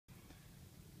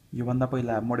योभन्दा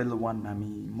पहिला मोडेल 1 हामी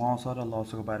मस र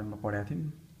लसको बारेमा पढेका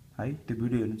थियौँ है। त्यो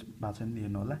भिडियो हेर्नु भएको छ भने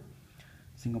हेर्नु होला।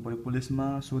 सिङ्गापुर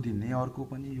पुलिसमा सोधिने अर्को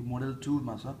पनि यो मोडेल 2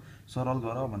 मा छ, सरल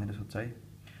गर भनेर सोध्छ है।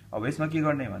 अब यसमा के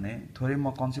गर्ने भने थोरै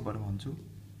म कन्सेप्टहरु भन्छु।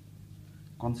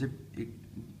 कन्सेप्ट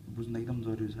बुझ्न एकदम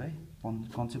जरुरी छ है।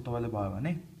 कन्सेप्ट तपाईले भयो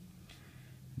भने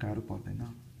गाह्रो पर्दैन।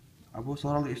 अब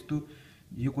सरल यस्तो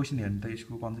यो क्वेशन हेर्नु त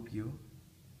यसको कन्सेप्ट के हो?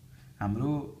 हाम्रो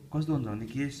कस्तो हुन्छ भने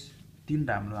केस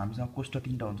तीनटा हामीसँग कोष्ट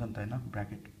तीनटा हुन्छ नि त हैन,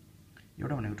 ब्र्याकेट।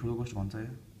 एउटा भनेको ठुलो कोष्ट भन्छ,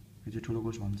 यो चाहिँ ठुलो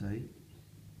कोष्ट भन्छ है।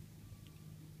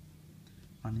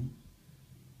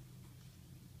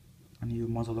 अनि यो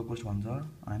मझलो कोष्ट भन्छ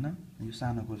हैन, यो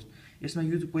सानो कोष्ट। यसमा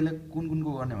युज पहिला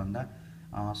कुनको गर्ने भन्दा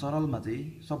सरलमा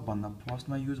चाहिँ सबभन्दा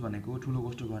फर्स्टमा युज भनेको ठुलो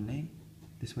कोष्ट गर्ने,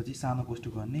 त्यसपछि सानो कोष्ट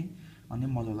गर्ने अनि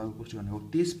मझलोको कोष्ट गर्ने हो।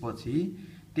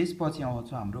 त्यसपछि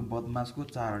आउँछ हाम्रो बदमासको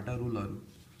चारवटा रुलहरु।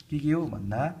 के हो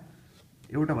भन्दा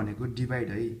एउटा भनेको डिभाइड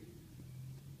है,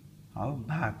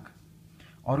 भाग।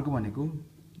 अर्को भनेको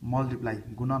मल्टिप्लाई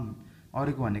गुणन,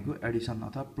 अर्को भनेको एडिसन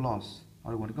अथवा प्लस,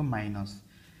 अर्को भनेको माइनस।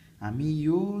 हामी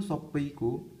यो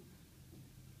सबैको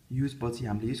युज पछि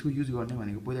हामीले यसको युज गर्ने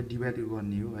भनेको पहिला डिभाइडको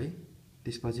गर्ने हो है,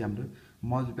 त्यसपछि हाम्रो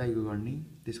मल्टिप्लाईको गर्ने,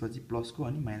 त्यसपछि प्लसको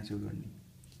अनि माइनसको गर्ने।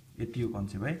 यति हो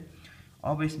कन्सेप्ट है।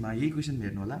 अब यसमा यही क्वेशन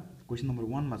हेर्नु होला। क्वेशन नम्बर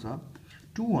 1 मा छ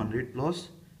 200 प्लस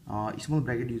स्मल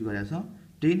ब्र्याकेट युज गरेको छ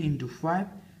 10 × 5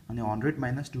 अनि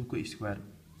 100 - 2 को स्क्वायर।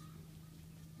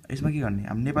 यसमा के गर्ने?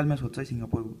 हामी नेपालमा सोध्छ है,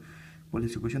 सिङ्गापुर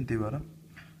पुलिसको क्वेशन, त्यही भएर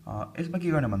यसमा के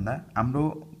गर्ने भन्दा हाम्रो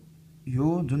यो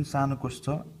जुन सानो कोष्ट छ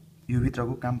यो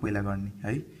भित्रको काम पहिला गर्ने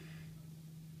है।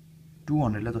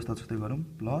 200 लाई जस्तै गरौँ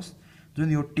प्लस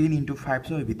जुन यो 10 × 5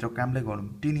 छ यो भित्रको कामलाई गरौँ।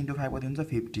 10 × 5 कति हुन्छ?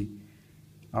 50।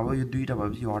 अब यो दुईटा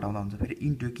भएपछि यो हटाउँदा हुन्छ, फेरि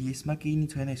इन्टु कि यसमा केही नि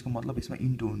छैन, यसको मतलब यसमा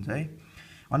इन्टु हुन्छ है।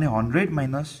 अनि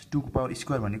 100 - 2 को पावर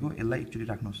स्क्वायर भनेको यसलाई एकचोटी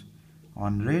राख्नुस्।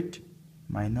 100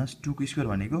 - 2 को स्क्वायर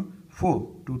भनेको 4,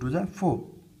 2 2 जा 4।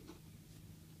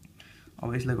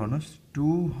 अब यसलाई गर्नुस्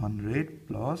 200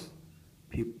 प्लस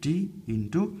 50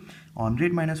 इन्टु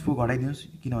 100 - 4 घटाइदिनुस्,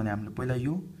 किनभने हामीले पहिला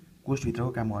यो कोष्ट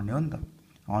भित्रको काम गर्ने हो नि त।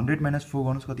 100 - 4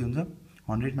 गर्नुस् कति हुन्छ?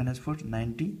 100 - 4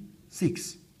 96।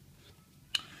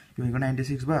 यो भनेको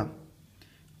 96 भयो।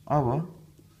 अब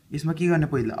यसमा के गर्ने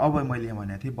पहिला? अब मैले यहाँ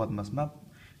भनेको थिएँ बदमासमा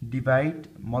डिभाइड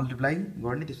मल्टिप्लाई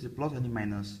गर्ने, त्यसपछि प्लस अनि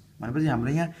माइनस। भनेपछि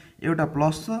हाम्रो यहाँ एउटा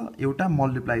प्लस छ एउटा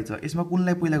मल्टिप्लाई छ। यसमा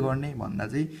कुनलाई पहिला गर्ने भन्दा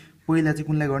चाहिँ पहिला चाहिँ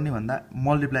कुनलाई गर्ने भन्दा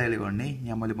मल्टिप्लाईले गर्ने।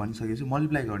 यहाँ मैले भनिसकेको छु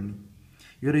मल्टिप्लाई गर्ने।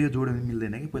 यो र यो जोड्नु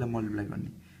मिल्दैन कि, पहिला मल्टिप्लाई गर्ने।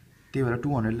 त्यही भएर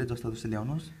 200 ले जस्तो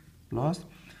ल्याउनुस् प्लस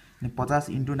अनि 50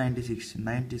 × 96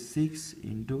 96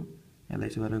 इन्टु यसलाई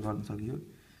यसो गरेर गर्न सकियो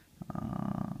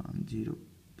 0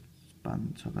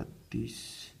 5 6 30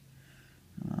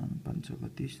 5 6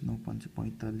 30 9 5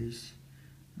 45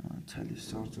 46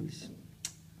 48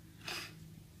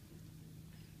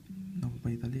 9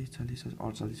 45 46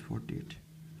 48 48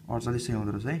 48 सय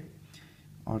हुँदो रहेछ है।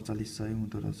 48 सय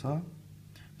हुँदो रहेछ।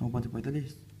 9 5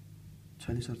 45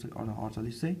 46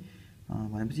 48 सय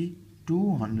भनेपछि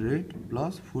 200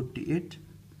 प्लस 48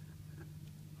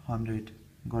 100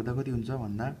 गर्दा कति हुन्छ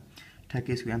भन्दा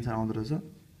ठ्याक्कै यसको एन्सर आउँदो रहेछ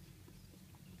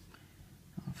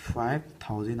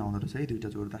 5000 आउँदो रहेछ है। दुईटा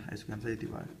जोड्दा यसको एन्सर यति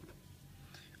भयो।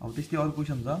 अब त्यस्तै अरु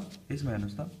क्वेशन छ, यसमा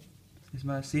हेर्नुस् त।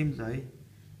 यसमा सेम छ है।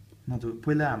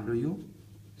 पहिला हाम्रो यो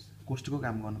कोष्टको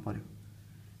काम गर्नु पर्यो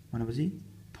भनेपछि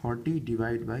 30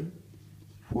 डिभाइड बाइ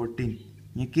 14।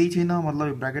 यहाँ केही छैन, मतलब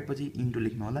यो ब्र्याकेट पछि इन्टु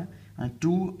लेख्नु होला। अनि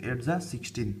 2 8 जा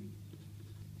 16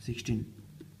 16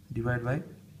 डिभाइड बाइ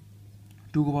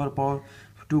 2 को पावर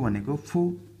 2 भनेको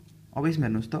 4। अब यसमा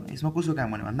हेर्नुस् त, यसमा कसको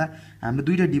काम गर्ने भन्दा हाम्रो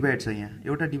दुईटा डिभाइड छ यहाँ।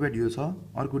 एउटा डिभाइड यो छ,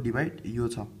 अर्को डिभाइड यो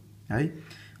छ है।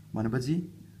 भनेपछि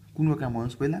कुनको काम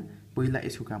गर्नुस् पहिला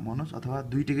यसको काम गर्नुस्, अथवा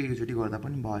दुईटैको एकचोटी गर्दा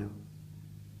पनि भयो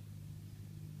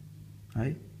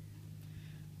है।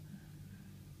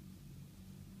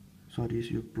 सरी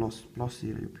यो प्लस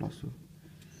यो प्लस हो।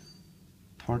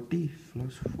 30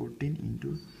 प्लस 14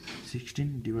 इन्टु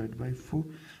 16 डिभाइड बाइ 4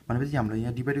 भनेपछि हाम्रो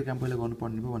यहाँ डिभाइडको काम पहिला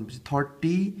गर्नुपर्ने भयो। भनेपछि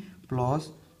 30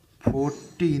 प्लस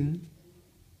 14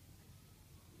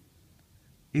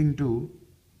 इन्टु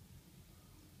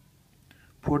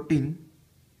 14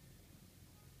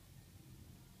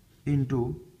 इन्टु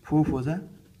 4 4 जा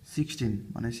 16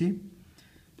 भनेपछि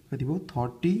कति भयो?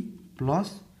 30 प्लस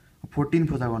 14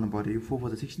 फोजा गर्नु पर्यो, यो 4 4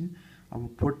 जा 16। अब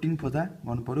 14 फोजा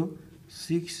गर्नु पर्यो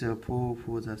 6 4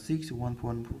 4 जा 6 1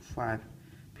 4 5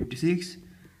 56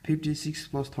 56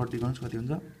 प्लस 30 गर्नुस् कति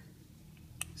हुन्छ?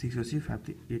 6 × 5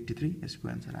 83। यसको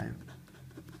एन्सर आयो।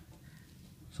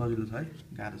 सजिलो छ है,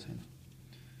 गाह्रो छैन।